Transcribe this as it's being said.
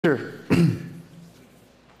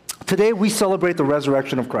Today we celebrate the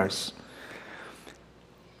resurrection of Christ.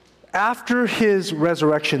 After his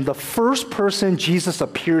resurrection, the first person Jesus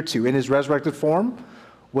appeared to in his resurrected form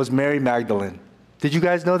was Mary Magdalene. Did you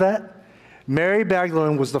guys know that? Mary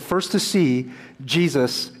Magdalene was the first to see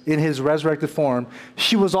Jesus in his resurrected form.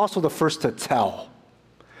 She was also the first to tell.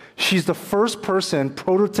 She's the first person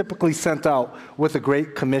prototypically sent out with a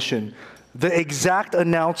great commission. The exact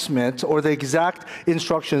announcement or the exact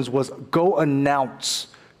instructions was go announce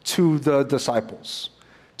to the disciples,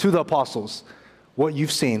 to the apostles, what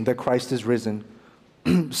you've seen, that Christ is risen.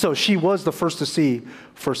 So she was the first to see,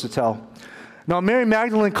 first to tell. Now, Mary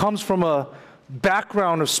Magdalene comes from a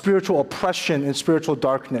background of spiritual oppression and spiritual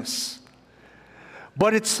darkness.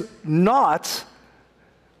 But it's not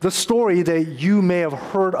the story that you may have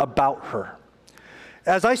heard about her.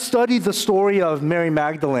 As I studied the story of Mary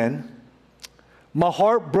Magdalene, my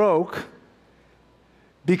heart broke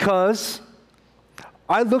because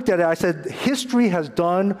I looked at it, I said, history has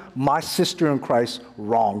done my sister in Christ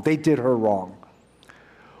wrong. They did her wrong.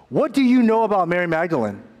 What do you know about Mary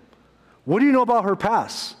Magdalene? What do you know about her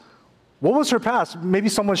past? What was her past? Maybe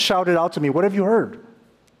someone shouted out to me, what have you heard?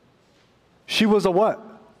 She was a what?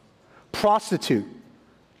 Prostitute.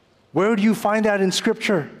 Where do you find that in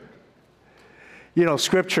Scripture? You know,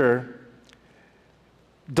 Scripture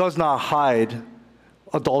does not hide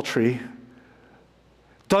adultery,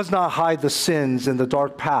 does not hide the sins and the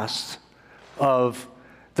dark past of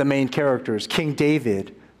the main characters. King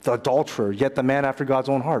David, the adulterer, yet the man after God's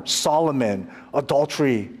own heart. Solomon,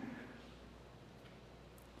 adultery.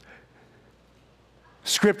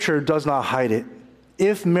 Scripture does not hide it.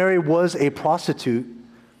 If Mary was a prostitute,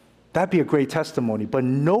 that'd be a great testimony. But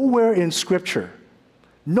nowhere in Scripture,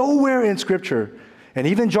 and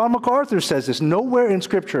even John MacArthur says this, nowhere in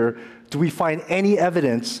Scripture do we find any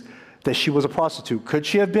evidence that she was a prostitute. Could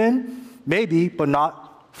she have been? Maybe, but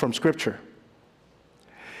not from Scripture.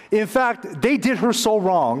 In fact, they did her so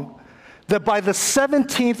wrong that by the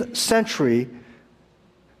 17th century,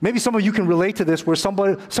 maybe some of you can relate to this, where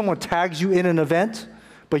someone tags you in an event,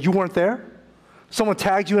 but you weren't there. Someone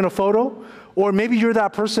tagged you in a photo. Or maybe you're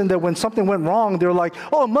that person that when something went wrong, they're like,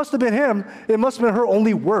 oh, it must have been him. It must have been her,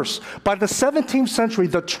 only worse. By the 17th century,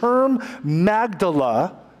 the term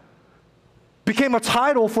Magdala became a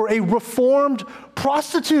title for a reformed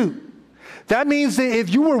prostitute. That means that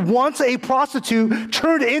if you were once a prostitute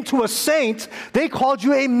turned into a saint, they called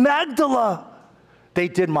you a Magdala. They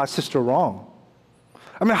did my sister wrong.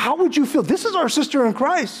 I mean, how would you feel? This is our sister in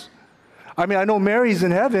Christ. I mean, I know Mary's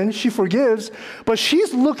in heaven, she forgives, but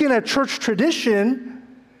she's looking at church tradition,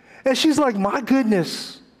 and she's like, my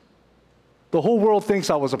goodness, the whole world thinks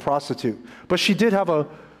I was a prostitute. But she did have a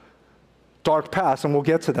dark past, and we'll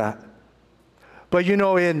get to that. But you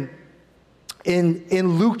know, in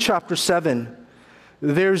Luke chapter 7,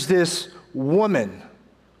 there's this woman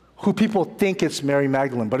who people think it's Mary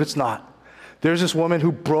Magdalene, but it's not. There's this woman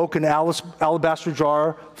who broke an alabaster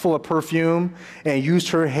jar full of perfume and used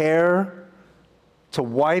her hair to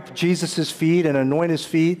wipe Jesus' feet and anoint his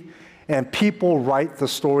feet, and people write the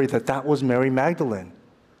story that that was Mary Magdalene.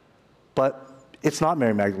 But it's not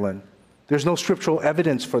Mary Magdalene. There's no scriptural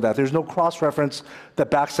evidence for that. There's no cross-reference that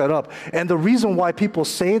backs that up. And the reason why people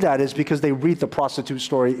say that is because they read the prostitute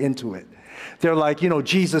story into it. They're like, you know,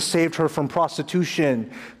 Jesus saved her from prostitution.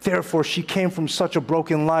 Therefore, she came from such a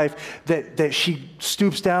broken life that she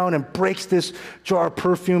stoops down and breaks this jar of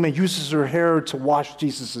perfume and uses her hair to wash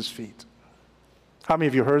Jesus' feet. How many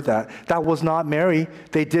of you heard that? That was not Mary.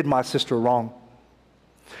 They did my sister wrong.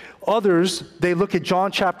 Others, they look at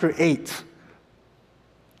John chapter 8,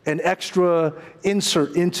 an extra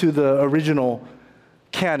insert into the original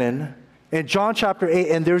canon. In John chapter 8,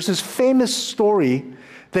 and there's this famous story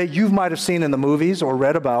that you might have seen in the movies or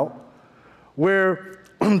read about, where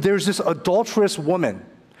there's this adulterous woman.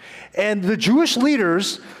 And the Jewish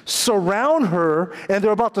leaders surround her, and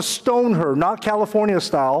they're about to stone her, not California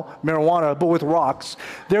style marijuana, but with rocks.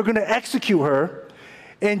 They're going to execute her.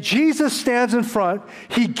 And Jesus stands in front.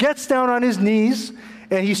 He gets down on his knees,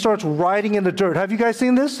 and he starts writing in the dirt. Have you guys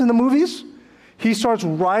seen this in the movies? He starts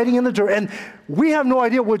writing in the dirt. And we have no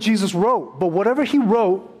idea what Jesus wrote, but whatever he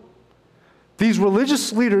wrote, these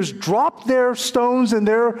religious leaders dropped their stones and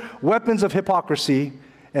their weapons of hypocrisy,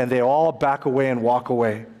 and they all back away and walk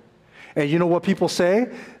away. And you know what people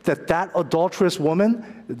say? That adulterous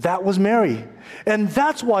woman, that was Mary. And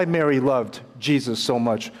that's why Mary loved Jesus so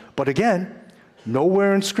much. But again,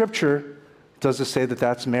 nowhere in Scripture does it say that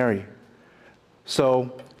that's Mary.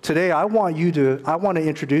 So today I want to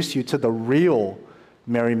introduce you to the real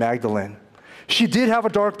Mary Magdalene. She did have a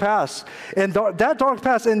dark past. And that dark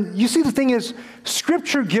past, and you see the thing is,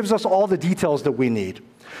 Scripture gives us all the details that we need.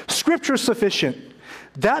 Scripture is sufficient.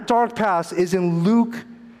 That dark past is in Luke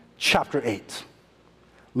chapter 8.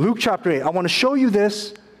 Luke chapter 8. I want to show you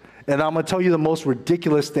this, and I'm going to tell you the most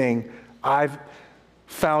ridiculous thing I've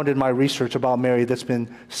found in my research about Mary that's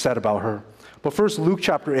been said about her. But first, Luke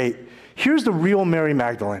chapter 8. Here's the real Mary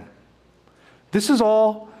Magdalene. This is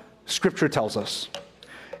all Scripture tells us.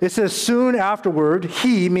 It says, soon afterward,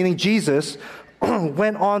 he, meaning Jesus,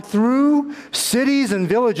 went on through cities and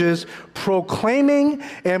villages, proclaiming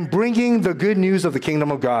and bringing the good news of the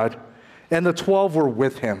kingdom of God. And the 12 were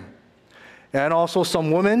with him. And also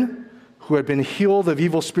some women who had been healed of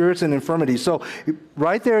evil spirits and infirmities. So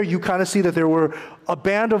right there, you kind of see that there were a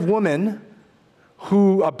band of women,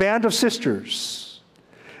 a band of sisters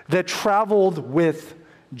that traveled with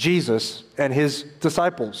Jesus and his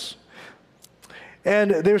disciples.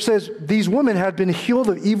 And there says, these women had been healed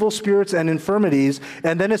of evil spirits and infirmities.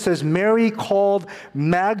 And then it says, Mary called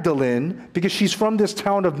Magdalene, because she's from this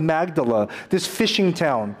town of Magdala, this fishing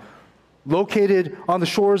town, located on the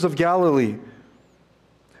shores of Galilee.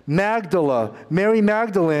 Magdala, Mary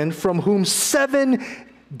Magdalene, from whom 7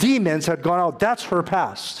 demons had gone out. That's her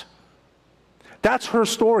past. That's her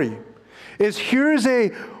story. Here's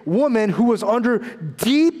a woman who was under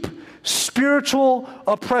deep spiritual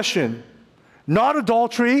oppression. Not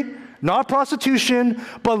adultery, not prostitution,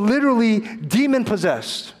 but literally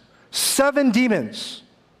demon-possessed. 7 demons.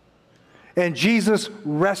 And Jesus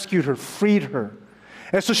rescued her, freed her.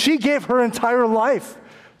 And so she gave her entire life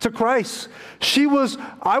to Christ. She was,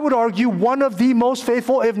 I would argue, one of the most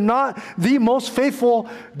faithful, if not the most faithful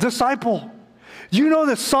disciple. You know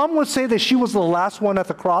that some would say that she was the last one at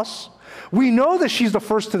the cross? We know that she's the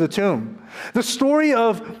first to the tomb. The story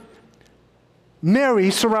of Mary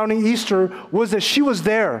surrounding Easter was that she was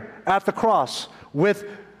there at the cross with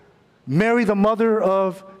Mary, the mother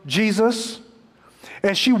of Jesus,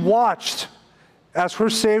 and she watched as her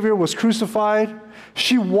Savior was crucified.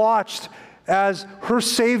 She watched as her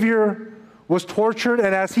Savior was tortured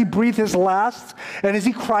and as he breathed his last and as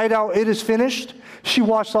he cried out, "It is finished." She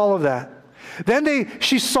watched all of that. Then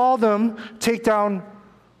she saw them take down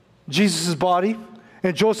Jesus' body,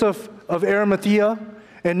 and Joseph of Arimathea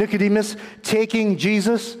and Nicodemus taking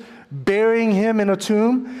Jesus, burying him in a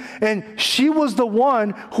tomb. And she was the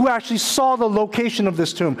one who actually saw the location of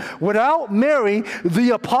this tomb. Without Mary,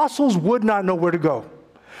 the apostles would not know where to go.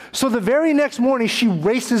 So the very next morning, she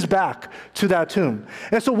races back to that tomb.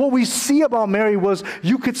 And so what we see about Mary was,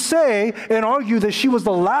 you could say and argue that she was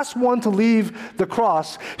the last one to leave the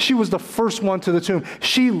cross. She was the first one to the tomb.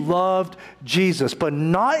 She loved Jesus, but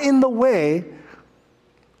not in the way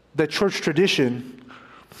that church tradition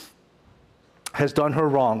has done her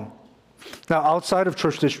wrong. Now, outside of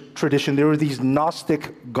church tradition, there were these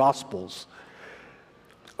Gnostic Gospels.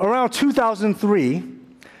 Around 2003,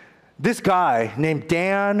 this guy named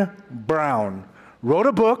Dan Brown wrote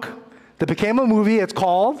a book that became a movie. It's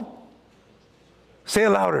called, say it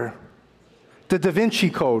louder, The Da Vinci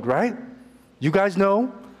Code, right? You guys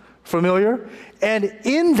know? Familiar? And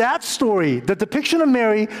in that story, the depiction of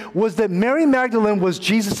Mary was that Mary Magdalene was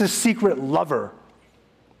Jesus' secret lover.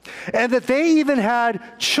 And that they even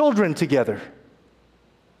had children together.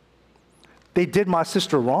 They did my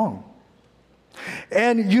sister wrong.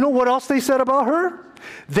 And you know what else they said about her?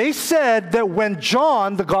 They said that when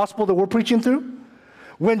John, the gospel that we're preaching through,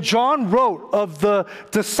 when John wrote of the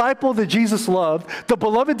disciple that Jesus loved, the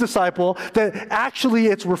beloved disciple, that actually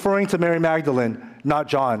it's referring to Mary Magdalene, not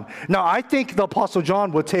John. Now, I think the Apostle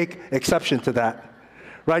John would take exception to that.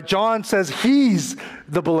 Right? John says he's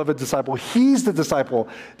the beloved disciple. He's the disciple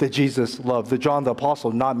that Jesus loved, the John the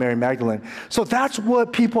Apostle, not Mary Magdalene. So that's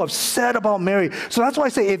what people have said about Mary. So that's why I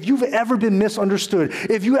say, if you've ever been misunderstood,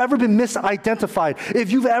 if you've ever been misidentified,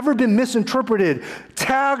 if you've ever been misinterpreted,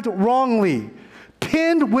 tagged wrongly,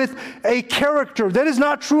 pinned with a character that is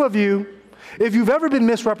not true of you, if you've ever been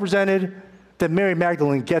misrepresented, then Mary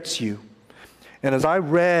Magdalene gets you. And as I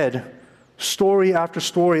read story after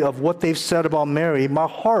story of what they've said about Mary, my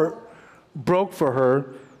heart broke for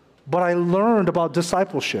her, but I learned about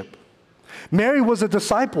discipleship. Mary was a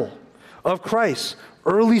disciple of Christ.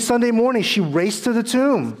 Early Sunday morning, she raced to the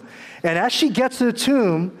tomb. And as she gets to the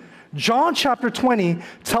tomb, John chapter 20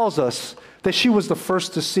 tells us that she was the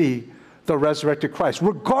first to see the resurrected Christ.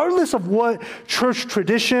 Regardless of what church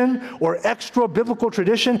tradition or extra biblical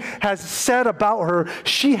tradition has said about her,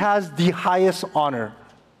 she has the highest honor.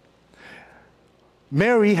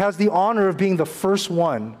 Mary has the honor of being the first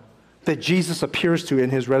one that Jesus appears to in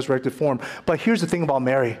his resurrected form. But here's the thing about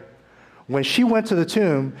Mary. When she went to the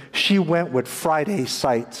tomb, she went with Friday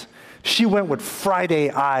sight. She went with Friday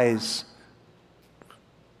eyes.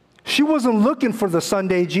 She wasn't looking for the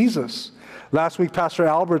Sunday Jesus. Last week, Pastor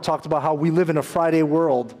Albert talked about how we live in a Friday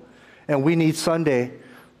world and we need Sunday.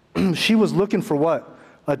 She was looking for what?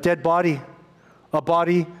 A dead body, a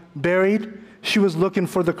body buried. She was looking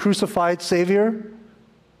for the crucified Savior.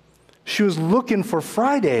 She was looking for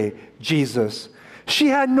Friday Jesus. She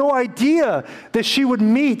had no idea that she would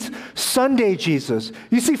meet Sunday Jesus.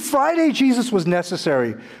 You see, Friday Jesus was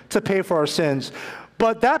necessary to pay for our sins,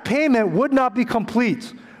 but that payment would not be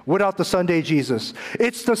complete without the Sunday Jesus.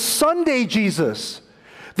 It's the Sunday Jesus,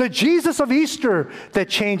 the Jesus of Easter, that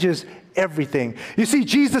changes everything. You see,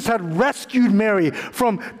 Jesus had rescued Mary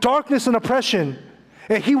from darkness and oppression,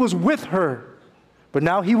 and he was with her. But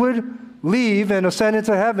now he would leave and ascend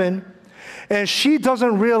into heaven, and she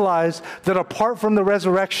doesn't realize that apart from the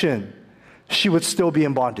resurrection, she would still be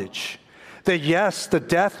in bondage. That yes, the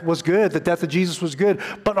death was good, the death of Jesus was good,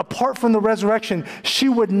 but apart from the resurrection, she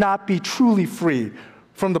would not be truly free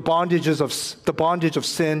from the bondage of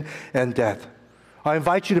sin and death. I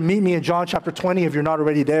invite you to meet me in John chapter 20 if you're not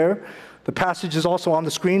already there. The passage is also on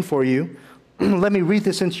the screen for you. Let me read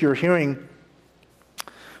this into your hearing.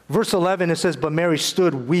 Verse 11, it says, "But Mary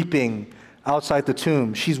stood weeping outside the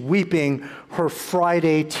tomb." She's weeping her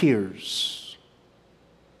Friday tears.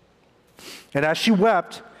 And as she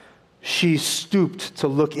wept, she stooped to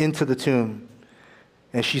look into the tomb,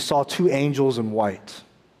 and she saw two angels in white.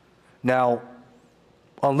 Now,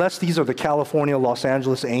 unless these are the California, Los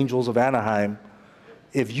Angeles angels of Anaheim,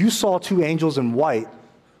 if you saw two angels in white,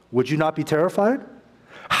 would you not be terrified?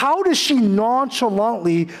 How does she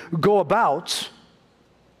nonchalantly go about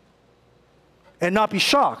and not be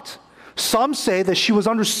shocked? Some say that she was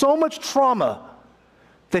under so much trauma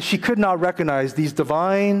that she could not recognize these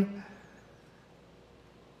divine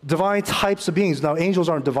types of beings. Now, angels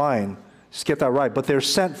aren't divine. Just get that right. But they're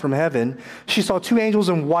sent from heaven. She saw two angels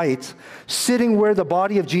in white sitting where the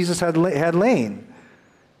body of Jesus had lain.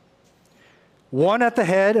 One at the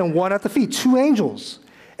head and one at the feet. Two angels.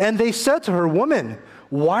 And they said to her, "Woman,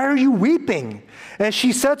 why are you weeping?" And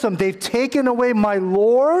she said to them, "They've taken away my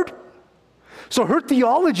Lord." So her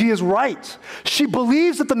theology is right. She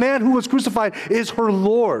believes that the man who was crucified is her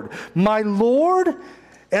Lord. My Lord,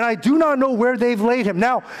 and I do not know where they've laid him.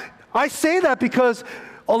 Now, I say that because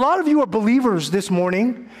a lot of you are believers this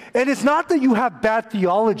morning, and it's not that you have bad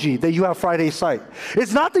theology, that you have Friday sight.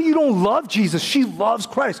 It's not that you don't love Jesus. She loves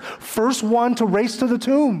Christ. First one to race to the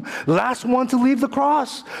tomb, last one to leave the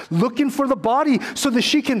cross, looking for the body so that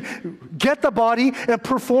she can get the body and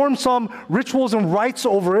perform some rituals and rites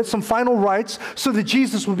over it, some final rites, so that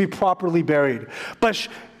Jesus would be properly buried. But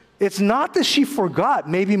it's not that she forgot,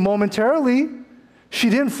 maybe momentarily. She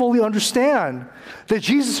didn't fully understand that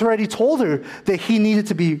Jesus already told her that he needed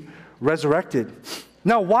to be resurrected.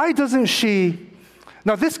 Now, why doesn't she?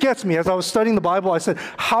 Now, this gets me. As I was studying the Bible, I said,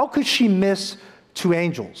 how could she miss two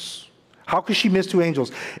angels? How could she miss two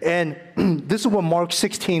angels? And this is what Mark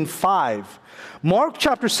 16:5. Mark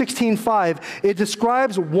chapter 16:5, it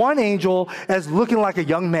describes one angel as looking like a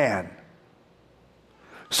young man.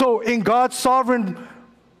 So in God's sovereign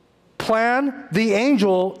plan, the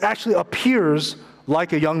angel actually appears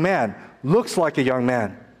like a young man, looks like a young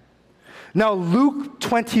man. Now, Luke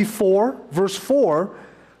 24, verse 4,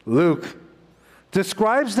 Luke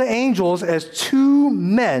describes the angels as two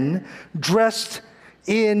men dressed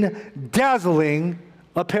in dazzling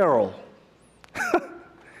apparel.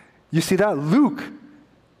 You see that? Luke,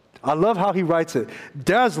 I love how he writes it,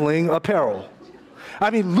 dazzling apparel.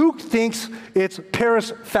 I mean, Luke thinks it's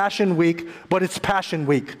Paris Fashion Week, but it's Passion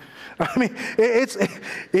Week. I mean,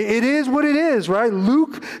 it is what it is, right?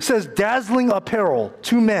 Luke says dazzling apparel,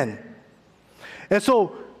 two men. And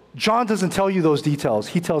so John doesn't tell you those details.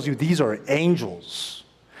 He tells you these are angels.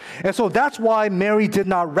 And so that's why Mary did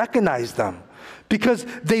not recognize them, because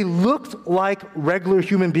they looked like regular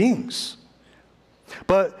human beings.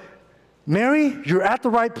 But Mary, you're at the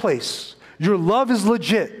right place. Your love is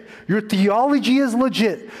legit. Your theology is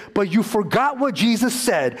legit, but you forgot what Jesus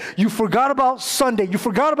said. You forgot about Sunday. You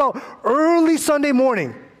forgot about early Sunday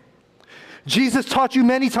morning. Jesus taught you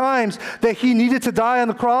many times that he needed to die on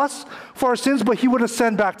the cross for our sins, but he would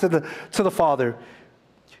ascend back to the Father.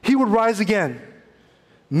 He would rise again.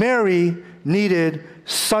 Mary needed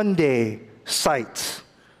Sunday sight.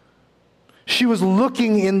 She was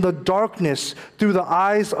looking in the darkness through the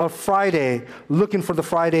eyes of Friday, looking for the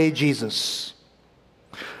Friday Jesus.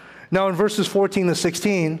 Now in verses 14 to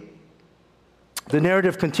 16, the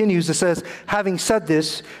narrative continues. It says, having said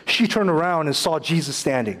this, she turned around and saw Jesus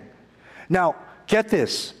standing. Now, get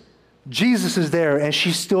this. Jesus is there, and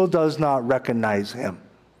she still does not recognize him.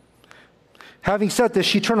 Having said this,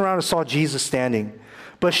 she turned around and saw Jesus standing.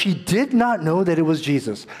 But she did not know that it was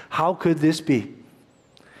Jesus. How could this be?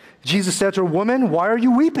 Jesus said to her, "Woman, why are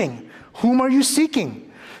you weeping? Whom are you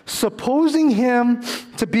seeking?" Supposing him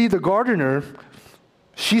to be the gardener,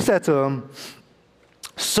 she said to him,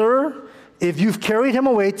 "Sir, if you've carried him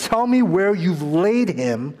away, tell me where you've laid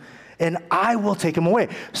him, and I will take him away."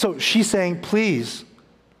 So she's saying, please,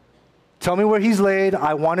 tell me where he's laid.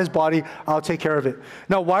 I want his body. I'll take care of it.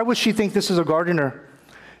 Now, why would she think this is a gardener?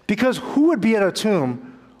 Because who would be at a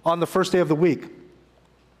tomb on the first day of the week?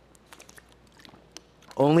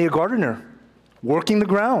 Only a gardener, working the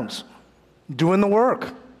grounds, doing the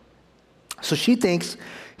work. So she thinks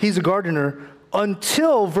he's a gardener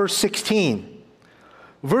until verse 16.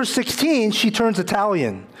 Verse 16, she turns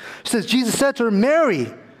Italian. She says, Jesus said to her,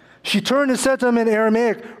 "Mary." She turned and said to him in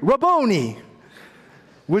Aramaic, "Rabboni,"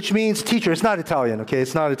 which means teacher. It's not Italian, okay?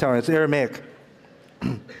 It's not Italian. It's Aramaic.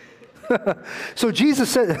 So Jesus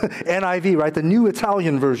said, NIV, right? The New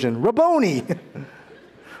Italian Version, "Rabboni,"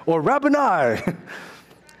 or "Rabboni."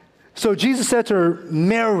 So Jesus said to her,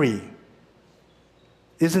 "Mary."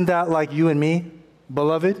 Isn't that like you and me,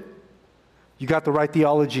 beloved? You got the right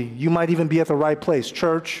theology. You might even be at the right place,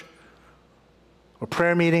 church, or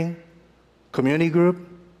prayer meeting, community group.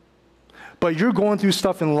 But you're going through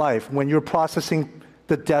stuff in life when you're processing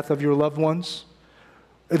the death of your loved ones.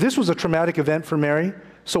 This was a traumatic event for Mary.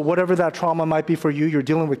 So whatever that trauma might be for you, you're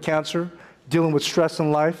dealing with cancer, dealing with stress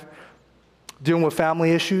in life, dealing with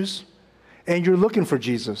family issues, and you're looking for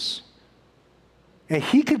Jesus. And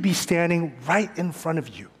he could be standing right in front of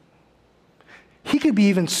you. He could be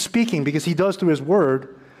even speaking, because he does through his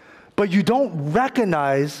word, but you don't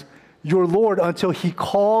recognize your Lord until he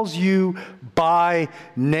calls you by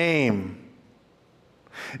name.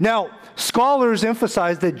 Now, scholars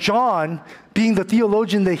emphasize that John, being the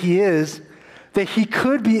theologian that he is, that he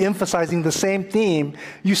could be emphasizing the same theme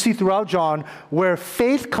you see throughout John, where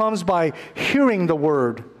faith comes by hearing the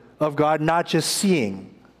word of God, not just seeing.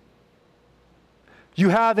 You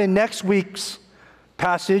have in next week's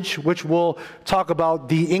passage, which will talk about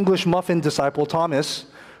the English muffin disciple, Thomas,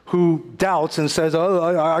 who doubts and says,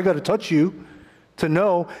 "Oh, I got to touch you to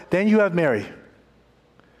know." Then you have Mary.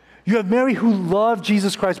 You have Mary who loved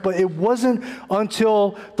Jesus Christ, but it wasn't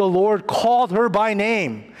until the Lord called her by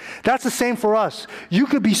name. That's the same for us. You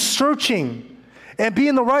could be searching and be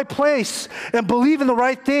in the right place and believe in the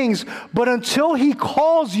right things, but until he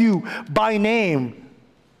calls you by name,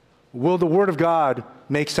 will the Word of God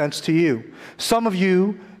make sense to you? Some of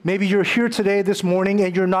you, maybe you're here today, this morning,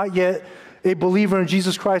 and you're not yet a believer in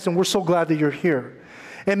Jesus Christ, and we're so glad that you're here.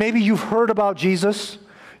 And maybe you've heard about Jesus.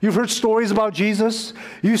 You've heard stories about Jesus.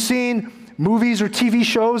 You've seen movies or TV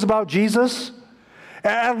shows about Jesus.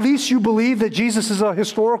 At least you believe that Jesus is a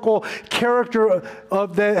historical character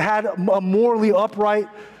that had a morally upright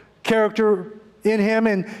character in him,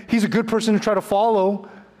 and he's a good person to try to follow.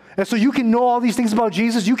 And so you can know all these things about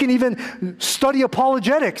Jesus. You can even study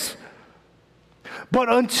apologetics. But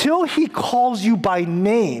until he calls you by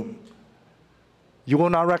name, you will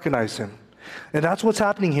not recognize him. And that's what's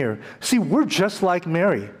happening here. See, we're just like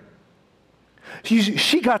Mary.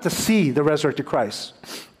 She got to see the resurrected Christ.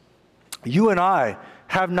 You and I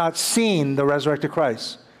have not seen the resurrected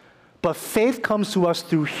Christ. But faith comes to us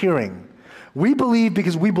through hearing. We believe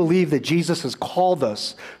because we believe that Jesus has called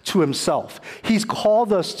us to himself. He's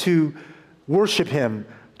called us to worship him,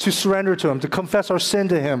 to surrender to him, to confess our sin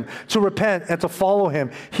to him, to repent and to follow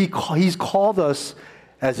him. He's called us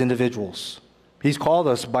as individuals. He's called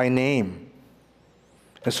us by name.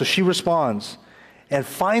 And so she responds. And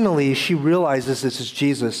finally, she realizes this is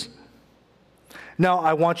Jesus. Now,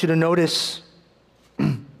 I want you to notice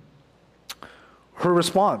her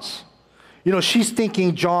response. You know, she's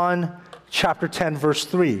thinking John chapter 10, verse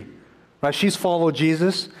 3. Right? She's followed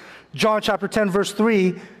Jesus. John chapter 10, verse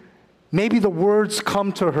 3, maybe the words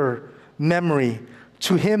come to her memory.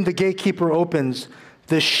 To him the gatekeeper opens.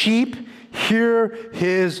 The sheep hear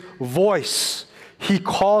his voice. He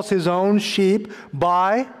calls his own sheep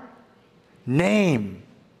by name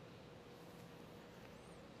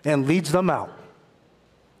and leads them out.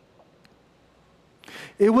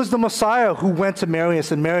 It was the Messiah who went to Mary and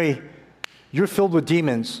said, "Mary, you're filled with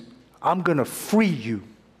demons. I'm going to free you.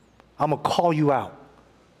 I'm going to call you out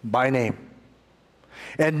by name."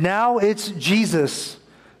 And now it's Jesus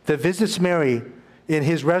that visits Mary in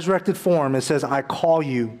his resurrected form and says, "I call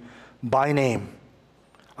you by name.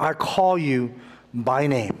 I call you by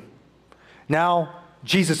name." Now,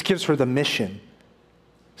 Jesus gives her the mission.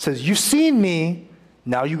 Says, "You've seen me,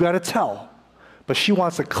 now you got to tell." But she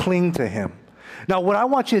wants to cling to him. Now, what I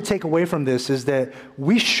want you to take away from this is that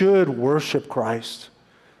we should worship Christ.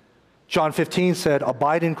 John 15 said,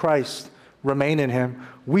 abide in Christ, remain in him.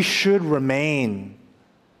 We should remain.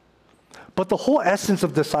 But the whole essence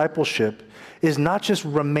of discipleship is not just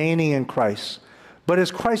remaining in Christ, but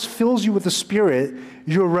as Christ fills you with the Spirit,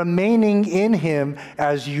 you're remaining in him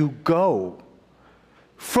as you go.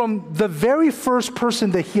 From the very first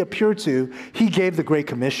person that he appeared to, he gave the Great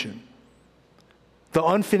Commission, the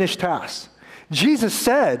unfinished task. Jesus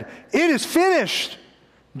said, it is finished.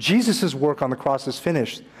 Jesus' work on the cross is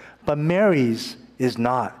finished, but Mary's is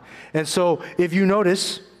not. And so if you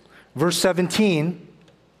notice, verse 17,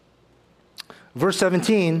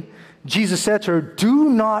 Jesus said to her, do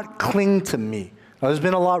not cling to me. Now, there's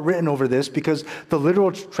been a lot written over this because the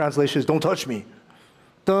literal translation is, don't touch me.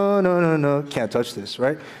 No, can't touch this,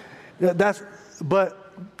 right?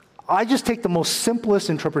 But I just take the most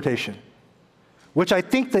simplest interpretation, which I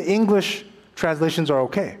think the English translations are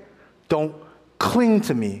okay. Don't cling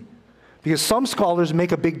to me. Because some scholars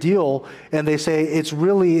make a big deal and they say it's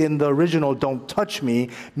really in the original, don't touch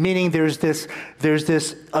me, meaning there's this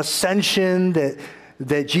ascension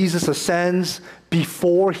that Jesus ascends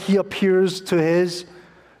before he appears to his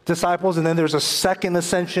disciples, and then there's a second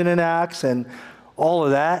ascension in Acts and all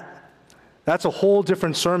of that. That's a whole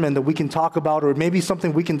different sermon that we can talk about, or maybe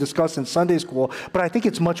something we can discuss in Sunday school, but I think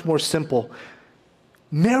it's much more simple.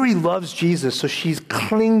 Mary loves Jesus, so she's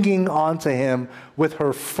clinging onto him with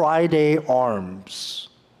her Friday arms.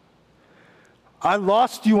 I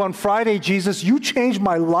lost you on Friday, Jesus. You changed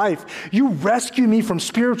my life. You rescued me from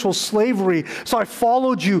spiritual slavery. So I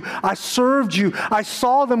followed you. I served you. I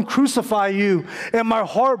saw them crucify you. And my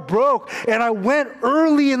heart broke. And I went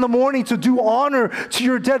early in the morning to do honor to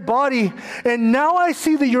your dead body. And now I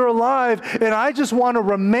see that you're alive. And I just want to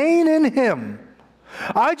remain in him.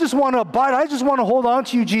 I just want to abide. I just want to hold on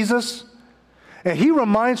to you, Jesus. And he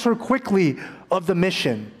reminds her quickly of the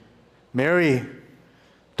mission. Mary,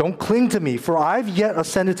 don't cling to me, for I've yet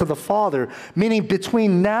ascended to the Father. Meaning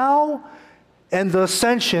between now and the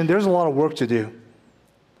ascension, there's a lot of work to do.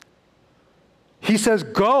 He says,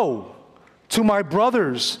 go to my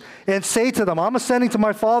brothers and say to them, I'm ascending to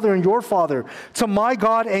my Father and your Father, to my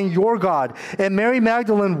God and your God. And Mary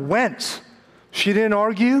Magdalene went. She didn't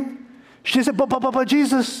argue. She said, but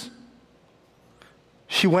Jesus.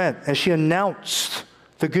 She went and she announced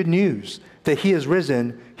the good news that he has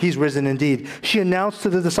risen. He's risen indeed. She announced to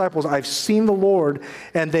the disciples, I've seen the Lord,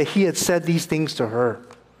 and that he had said these things to her.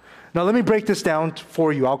 Now let me break this down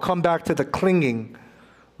for you. I'll come back to the clinging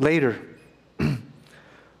later.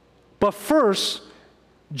 But first,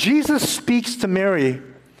 Jesus speaks to Mary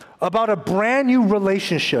about a brand new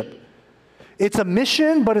relationship. It's a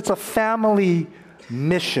mission, but it's a family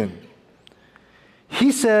mission.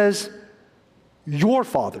 He says, your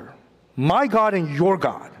Father, my God and your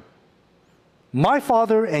God. My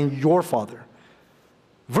Father and your Father.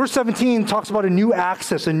 Verse 17 talks about a new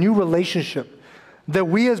access, a new relationship that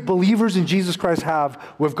we as believers in Jesus Christ have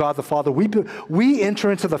with God the Father. We enter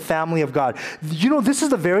into the family of God. You know, this is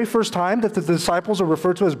the very first time that the disciples are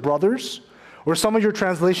referred to as brothers, or some of your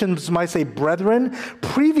translations might say brethren.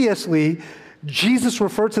 Previously, Jesus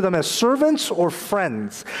referred to them as servants or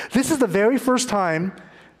friends. This is the very first time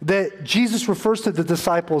that Jesus refers to the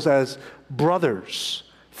disciples as brothers,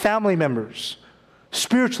 family members,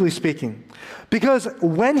 spiritually speaking. Because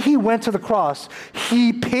when he went to the cross,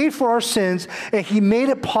 he paid for our sins and he made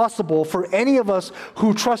it possible for any of us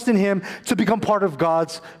who trust in him to become part of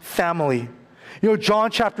God's family. You know, John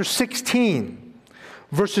chapter 16,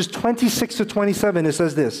 verses 26 to 27, it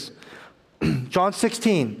says this. John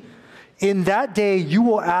 16, in that day you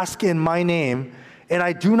will ask in my name, and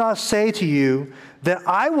I do not say to you that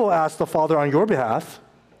I will ask the Father on your behalf.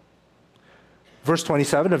 Verse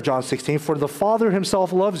 27 of John 16, for the Father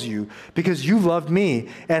himself loves you because you loved me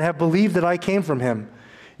and have believed that I came from him.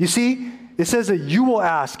 You see, it says that you will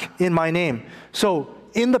ask in my name. So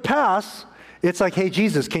in the past, it's like, hey,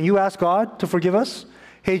 Jesus, can you ask God to forgive us?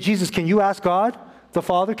 Hey, Jesus, can you ask God, the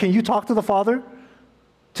Father? Can you talk to the Father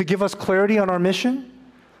to give us clarity on our mission?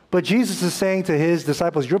 But Jesus is saying to his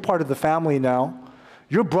disciples, you're part of the family now.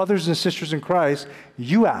 You're brothers and sisters in Christ.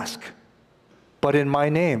 You ask, but in my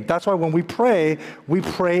name. That's why when we pray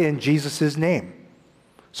in Jesus' name.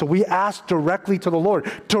 So we ask directly to the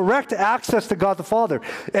Lord. Direct access to God the Father.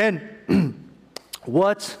 And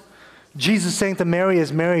what Jesus is saying to Mary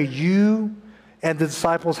is, Mary, you and the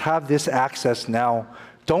disciples have this access now.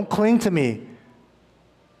 Don't cling to me.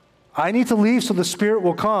 I need to leave so the Spirit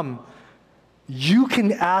will come. You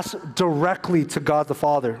can ask directly to God the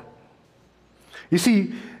Father. You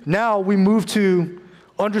see, now we move to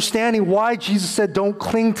understanding why Jesus said, don't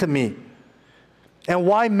cling to me, and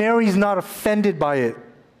why Mary's not offended by it.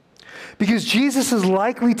 Because Jesus is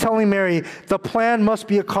likely telling Mary, the plan must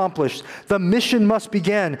be accomplished. The mission must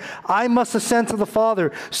begin. I must ascend to the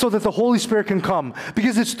Father so that the Holy Spirit can come.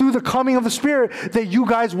 Because it's through the coming of the Spirit that you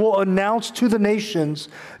guys will announce to the nations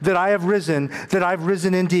that I have risen, that I've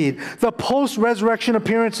risen indeed. The post-resurrection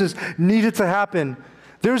appearances needed to happen.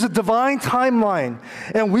 There's a divine timeline,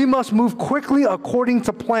 and we must move quickly according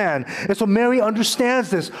to plan. And so Mary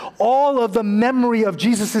understands this. All of the memory of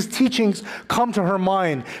Jesus' teachings come to her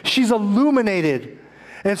mind. She's illuminated,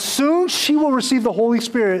 and soon she will receive the Holy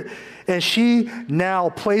Spirit, and she now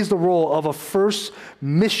plays the role of a first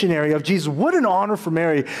missionary of Jesus. What an honor for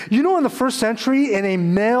Mary. You know, in the first century, in a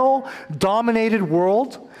male-dominated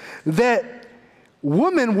world, that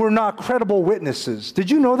women were not credible witnesses.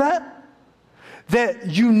 Did you know that? That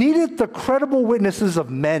you needed the credible witnesses of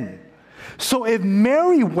men. So if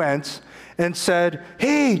Mary went and said,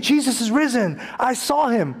 hey, Jesus is risen, I saw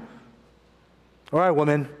him. All right,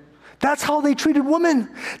 woman. That's how they treated women.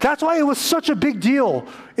 That's why it was such a big deal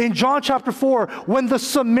in John chapter 4 when the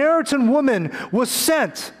Samaritan woman was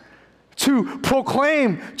sent to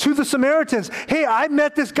proclaim to the Samaritans, hey, I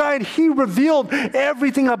met this guy and he revealed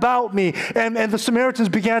everything about me. And the Samaritans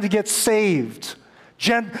began to get saved.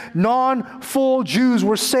 Non-full Jews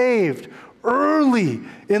were saved early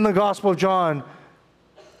in the Gospel of John.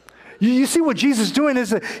 You see what Jesus is doing is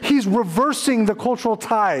that he's reversing the cultural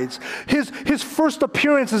tides. His first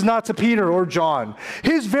appearance is not to Peter or John.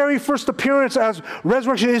 His very first appearance as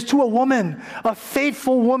resurrection is to a woman, a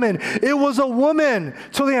faithful woman. It was a woman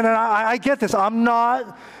till the end. And I get this. I'm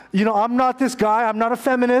not this guy. I'm not a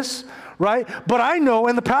feminist. Right? But I know,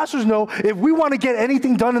 and the pastors know, if we want to get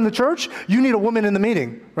anything done in the church, you need a woman in the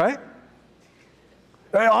meeting, right?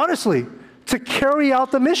 Honestly, to carry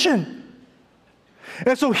out the mission.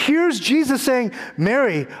 And so here's Jesus saying,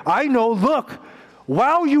 Mary, I know, look,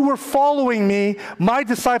 while you were following me, my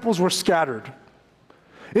disciples were scattered.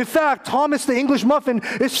 In fact, Thomas the English muffin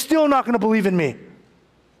is still not going to believe in me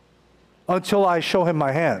until I show him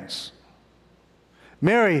my hands.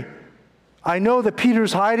 Mary, I know that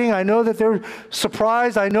Peter's hiding. I know that they're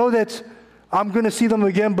surprised. I know that I'm going to see them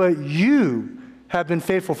again, but you have been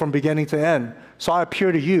faithful from beginning to end. So I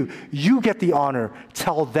appear to you. You get the honor.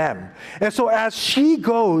 Tell them. And so as she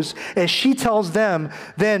goes and she tells them,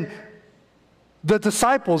 then the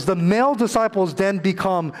disciples, the male disciples, then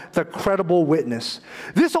become the credible witness.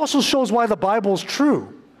 This also shows why the Bible is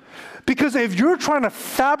true. Because if you're trying to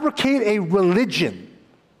fabricate a religion,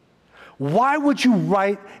 why would you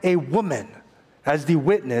write a woman as the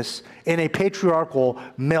witness in a patriarchal,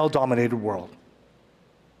 male-dominated world?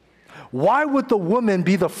 Why would the woman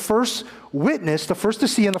be the first witness, the first to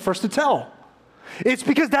see and the first to tell? It's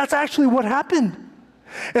because that's actually what happened.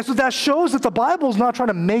 And so that shows that the Bible is not trying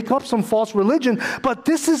to make up some false religion, but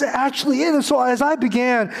this is actually it. And so as I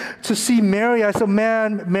began to see Mary, I said,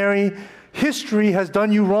 man, Mary, history has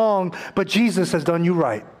done you wrong, but Jesus has done you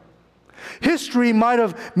right. History might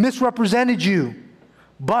have misrepresented you,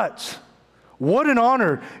 but what an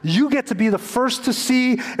honor. You get to be the first to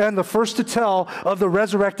see and the first to tell of the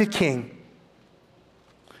resurrected King.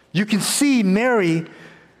 You can see Mary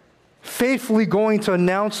faithfully going to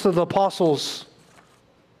announce to the apostles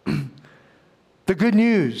the good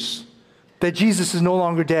news that Jesus is no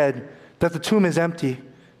longer dead, that the tomb is empty,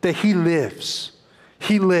 that he lives.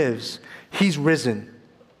 He lives. He's risen.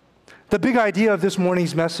 The big idea of this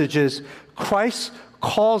morning's message is Christ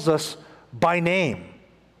calls us by name.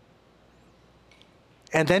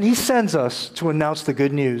 And then he sends us to announce the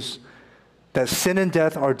good news that sin and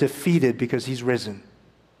death are defeated because he's risen.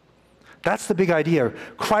 That's the big idea.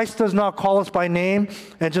 Christ does not call us by name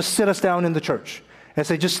and just sit us down in the church and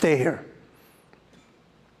say, just stay here.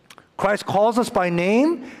 Christ calls us by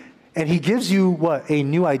name and he gives you what? A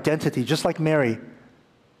new identity, just like Mary.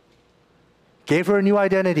 Gave her a new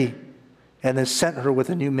identity and then sent her with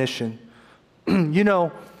a new mission. You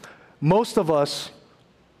know, most of us,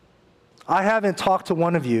 I haven't talked to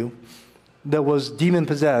one of you that was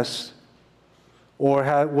demon-possessed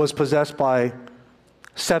or was possessed by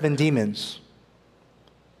 7 demons.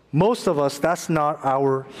 Most of us, that's not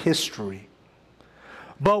our history.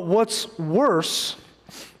 But what's worse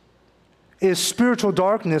is spiritual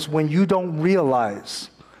darkness when you don't realize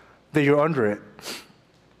that you're under it.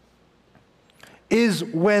 Is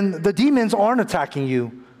when the demons aren't attacking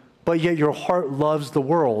you, but yet your heart loves the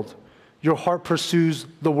world. Your heart pursues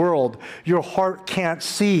the world. Your heart can't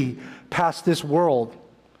see past this world.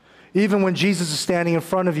 Even when Jesus is standing in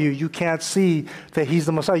front of you, you can't see that he's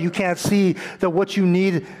the Messiah. You can't see that what you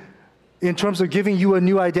need in terms of giving you a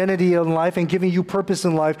new identity in life and giving you purpose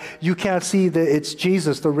in life, you can't see that it's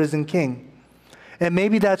Jesus, the risen King. And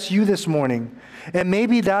maybe that's you this morning. And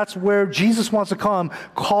maybe that's where Jesus wants to come,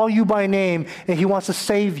 call you by name, and he wants to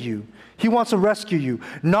save you. He wants to rescue you,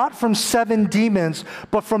 not from 7 demons,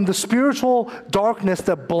 but from the spiritual darkness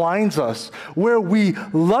that blinds us, where we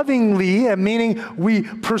lovingly, and meaning we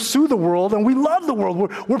pursue the world and we love the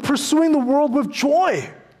world. We're pursuing the world with joy.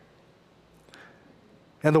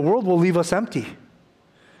 And the world will leave us empty.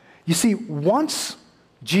 You see, once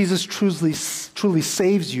Jesus truly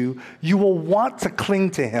saves you, you will want to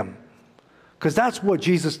cling to him. Because that's what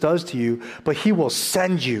Jesus does to you, but he will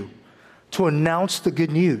send you to announce the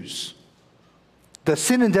good news. The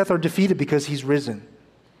sin and death are defeated because he's risen.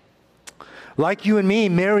 Like you and me,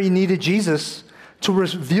 Mary needed Jesus to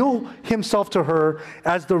reveal himself to her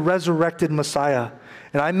as the resurrected Messiah.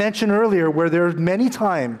 And I mentioned earlier where there are many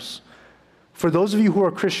times, for those of you who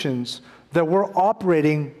are Christians, that we're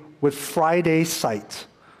operating with Friday sight.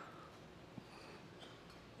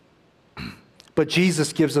 But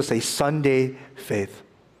Jesus gives us a Sunday faith.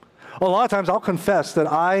 A lot of times I'll confess that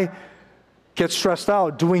I get stressed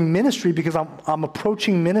out doing ministry because I'm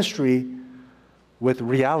approaching ministry with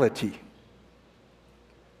reality,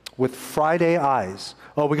 with Friday eyes.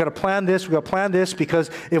 Oh, we got to plan this,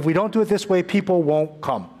 because if we don't do it this way, people won't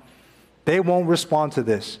come. They won't respond to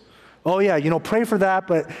this. Oh yeah, pray for that,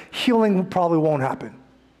 but healing probably won't happen.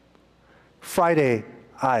 Friday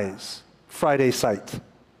eyes, Friday sight.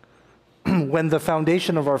 When the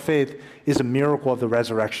foundation of our faith is a miracle of the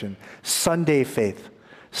resurrection. Sunday faith.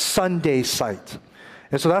 Sunday sight.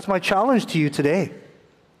 And so that's my challenge to you today,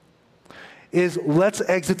 is let's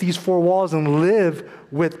exit these 4 walls and live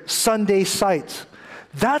with Sunday sight.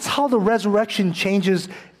 That's how the resurrection changes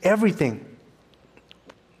everything.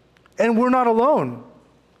 And we're not alone.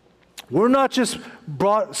 We're not just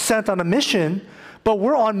sent on a mission, but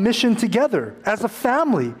we're on mission together as a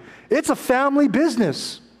family. It's a family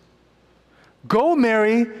business. Go,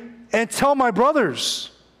 Mary, and tell my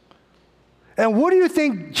brothers. And what do you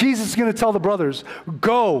think Jesus is going to tell the brothers?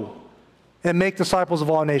 Go and make disciples of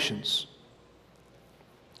all nations.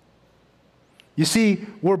 You see,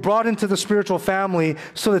 we're brought into the spiritual family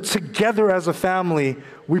so that together as a family,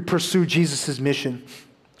 we pursue Jesus' mission.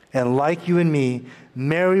 And like you and me,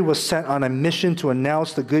 Mary was sent on a mission to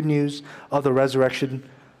announce the good news of the resurrection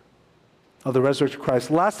of the resurrected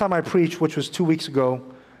Christ. Last time I preached, which was 2 weeks ago,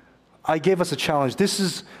 I gave us a challenge. This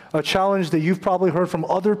is a challenge that you've probably heard from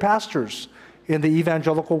other pastors in the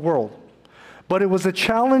evangelical world. But it was a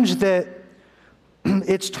challenge that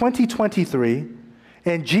it's 2023,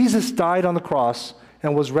 and Jesus died on the cross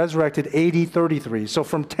and was resurrected AD 33. So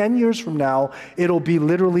from 10 years from now, it'll be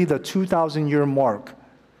literally the 2,000-year mark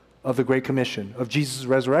of the Great Commission, of Jesus'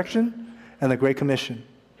 resurrection and the Great Commission.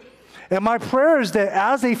 And my prayer is that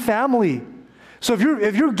as a family, so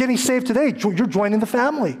if you're getting saved today, you're joining the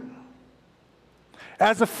family.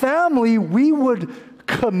 As a family, we would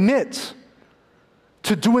commit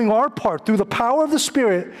to doing our part through the power of the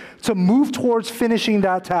Spirit to move towards finishing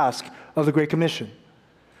that task of the Great Commission.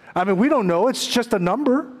 I mean, we don't know. It's just a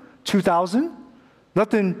number, 2,000.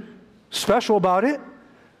 Nothing special about it.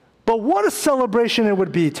 But what a celebration it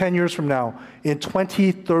would be 10 years from now in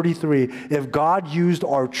 2033 if God used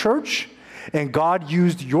our church and God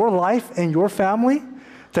used your life and your family,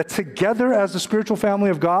 that together as the spiritual family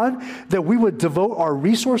of God, that we would devote our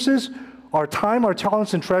resources, our time, our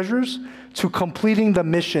talents, and treasures to completing the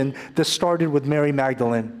mission that started with Mary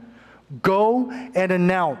Magdalene. Go and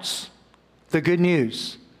announce the good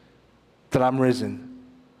news that I'm risen.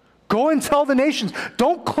 Go and tell the nations.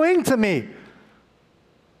 Don't cling to me.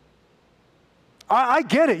 I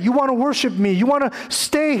get it. You want to worship me. You want to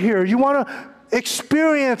stay here. You want to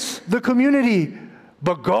experience the community.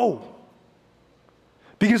 But go.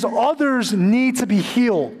 Because others need to be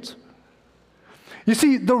healed. You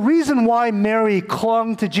see, the reason why Mary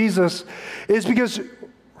clung to Jesus is because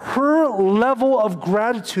her level of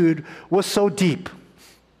gratitude was so deep.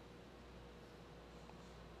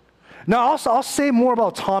 Now, I'll say more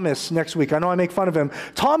about Thomas next week. I know I make fun of him.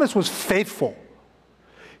 Thomas was faithful.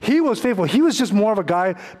 He was faithful. He was just more of a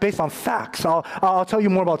guy based on facts. I'll tell you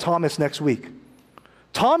more about Thomas next week.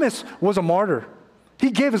 Thomas was a martyr. He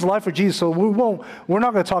gave his life for Jesus, so we're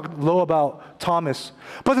not going to talk low about Thomas.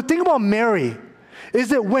 But the thing about Mary is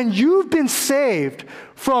that when you've been saved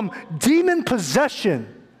from demon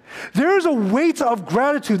possession, there's a weight of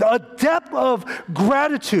gratitude, a depth of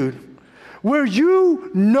gratitude, where you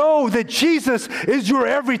know that Jesus is your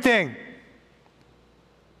everything.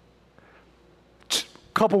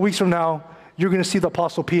 A couple weeks from now, you're going to see the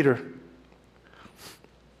Apostle Peter.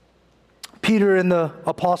 Peter and the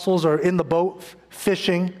apostles are in the boat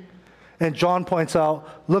fishing, and John points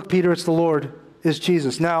out, look, Peter, it's the Lord, it's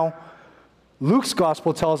Jesus. Now, Luke's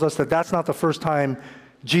gospel tells us that that's not the first time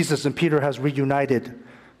Jesus and Peter has reunited.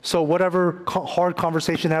 So whatever hard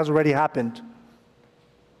conversation has already happened.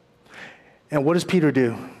 And what does Peter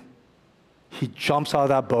do? He jumps out of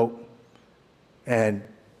that boat and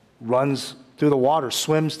runs through the water,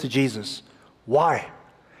 swims to Jesus. Why?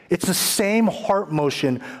 It's the same heart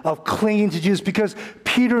motion of clinging to Jesus, because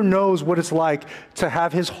Peter knows what it's like to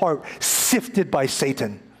have his heart sifted by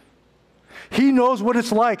Satan. He knows what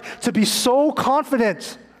it's like to be so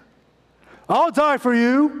confident. I'll die for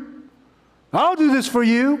you. I'll do this for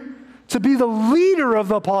you. To be the leader of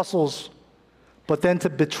the apostles, but then to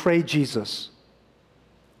betray Jesus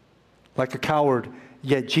like a coward,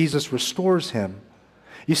 yet Jesus restores him.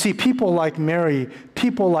 You see, people like Mary,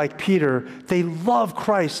 people like Peter, they love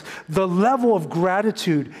Christ. The level of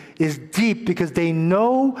gratitude is deep because they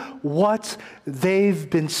know what they've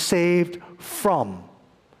been saved from.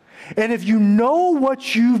 And if you know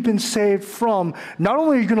what you've been saved from, not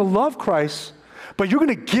only are you going to love Christ, but you're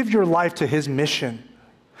going to give your life to his mission.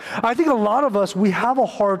 I think a lot of us, we have a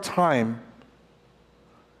hard time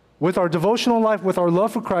with our devotional life, with our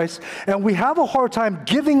love for Christ, and we have a hard time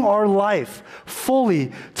giving our life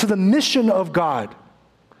fully to the mission of God.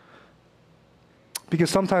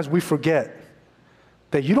 Because sometimes we forget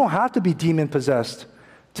that you don't have to be demon-possessed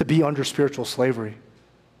to be under spiritual slavery.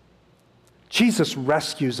 Jesus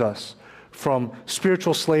rescues us from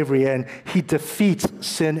spiritual slavery, and he defeats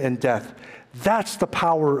sin and death. That's the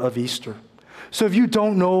power of Easter. So if you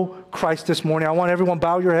don't know Christ this morning, I want everyone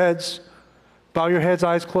bow your heads. Bow your heads,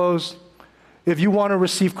 eyes closed. If you want to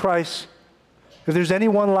receive Christ, if there's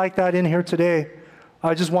anyone like that in here today,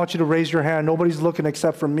 I just want you to raise your hand. Nobody's looking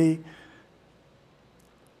except for me.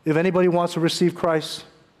 If anybody wants to receive Christ,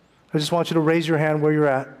 I just want you to raise your hand where you're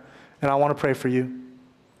at, and I want to pray for you.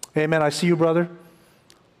 Amen. I see you, brother.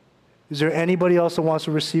 Is there anybody else that wants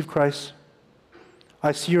to receive Christ?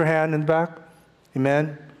 I see your hand in the back.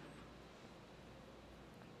 Amen.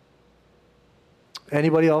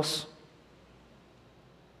 Anybody else?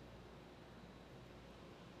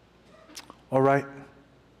 All right.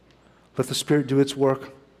 Let the Spirit do its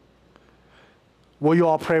work. Will you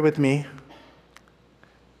all pray with me?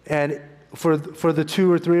 And for the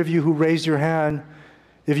 2 or 3 of you who raised your hand,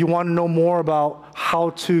 if you want to know more about how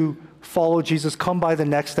to follow Jesus, come by the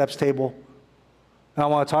Next Steps table. And I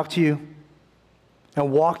want to talk to you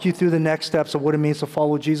and walk you through the next steps of what it means to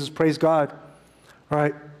follow Jesus. Praise God. All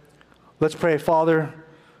right. Let's pray. Father,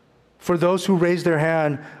 for those who raised their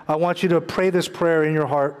hand, I want you to pray this prayer in your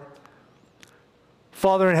heart.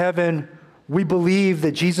 Father in heaven, we believe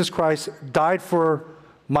that Jesus Christ died for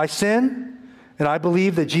my sin, and I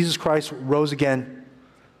believe that Jesus Christ rose again.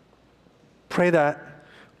 Pray that.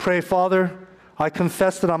 Pray, Father, I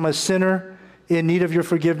confess that I'm a sinner in need of your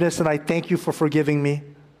forgiveness, and I thank you for forgiving me.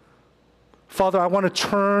 Father, I want to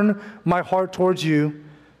turn my heart towards you,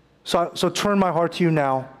 so turn my heart to you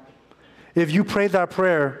now. If you prayed that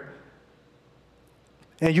prayer,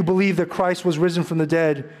 and you believe that Christ was risen from the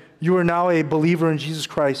dead, you are now a believer in Jesus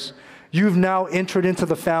Christ. You've now entered into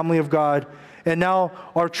the family of God, and now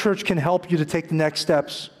our church can help you to take the next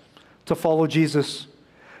steps to follow Jesus.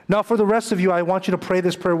 Now for the rest of you, I want you to pray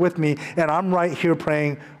this prayer with me, and I'm right here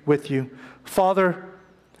praying with you. Father,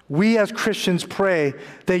 we as Christians pray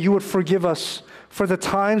that you would forgive us for the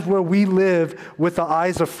times where we live with the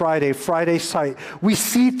eyes of Friday sight. We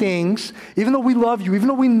see things, even though we love you, even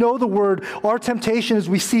though we know the word, our temptation is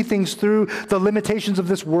we see things through the limitations of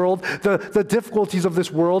this world, the difficulties of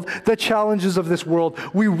this world, the challenges of this world.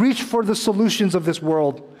 We reach for the solutions of this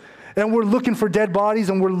world. And we're looking for dead bodies,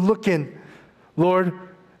 and we're looking, Lord,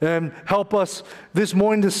 and help us this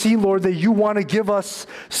morning to see, Lord, that you want to give us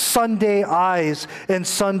Sunday eyes and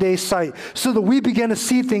Sunday sight so that we begin to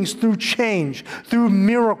see things through change, through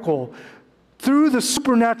miracle, through the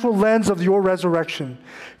supernatural lens of your resurrection.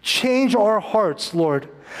 Change our hearts, Lord.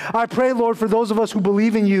 I pray, Lord, for those of us who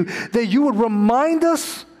believe in you, that you would remind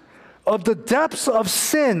us of the depths of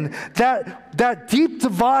sin, that deep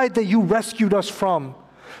divide that you rescued us from.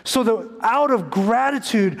 So that out of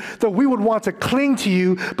gratitude that we would want to cling to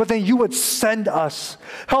you, but then you would send us.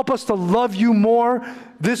 Help us to love you more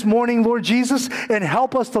this morning, Lord Jesus, and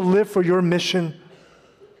help us to live for your mission.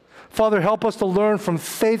 Father, help us to learn from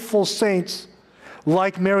faithful saints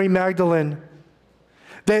like Mary Magdalene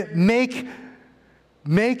that make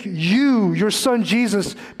you, your son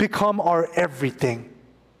Jesus, become our everything.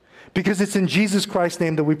 Because it's in Jesus Christ's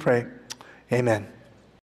name that we pray. Amen.